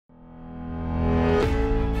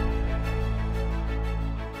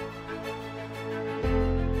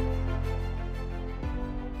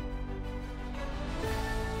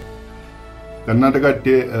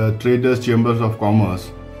Karnataka Traders Chambers of Commerce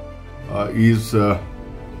is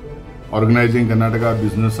organizing Karnataka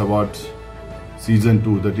Business Awards Season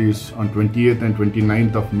 2, that is on 28th and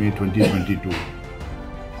 29th of May 2022.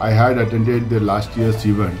 I had attended the last year's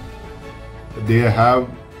event. They have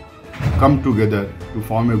come together to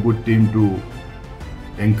form a good team to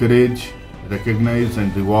encourage, recognize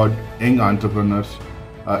and reward young entrepreneurs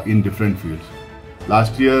in different fields.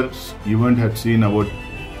 Last year's event had seen about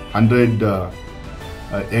 100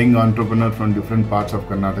 young entrepreneurs from different parts of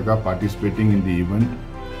Karnataka participating in the event,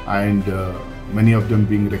 and many of them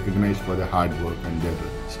being recognized for their hard work and their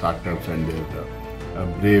startups and their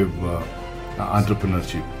brave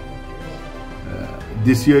entrepreneurship.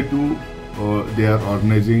 This year too, they are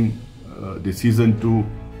organizing the season 2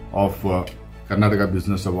 of Karnataka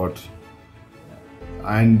Business Awards,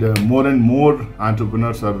 and more and more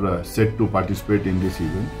entrepreneurs are set to participate in this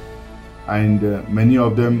event, and many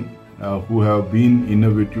of them who have been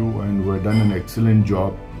innovative and who have done an excellent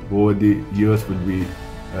job over the years will be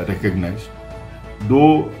recognized.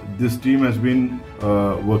 Though this team has been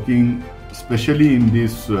working especially in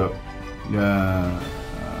these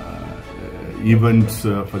events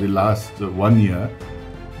for the last 1 year,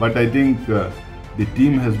 but I think the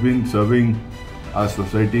team has been serving our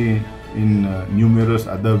society in numerous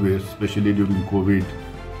other ways, especially during COVID.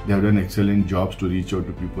 They have done excellent jobs to reach out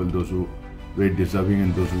to people, those who were deserving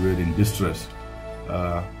and those who were in distress.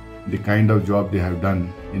 The kind of job they have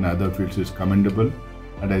done in other fields is commendable,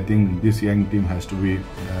 and I think this young team has to be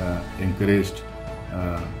encouraged,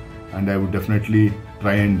 and I would definitely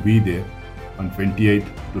try and be there on 28th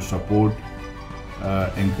to support,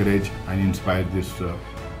 encourage and inspire this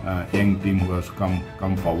young team who has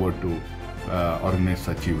come forward to organize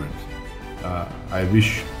such events. I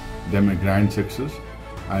wish them a grand success,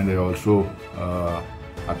 and I also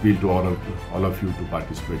appeal to all of you to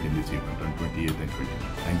participate in this event on 28th and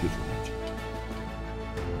 29th. Thank you so much.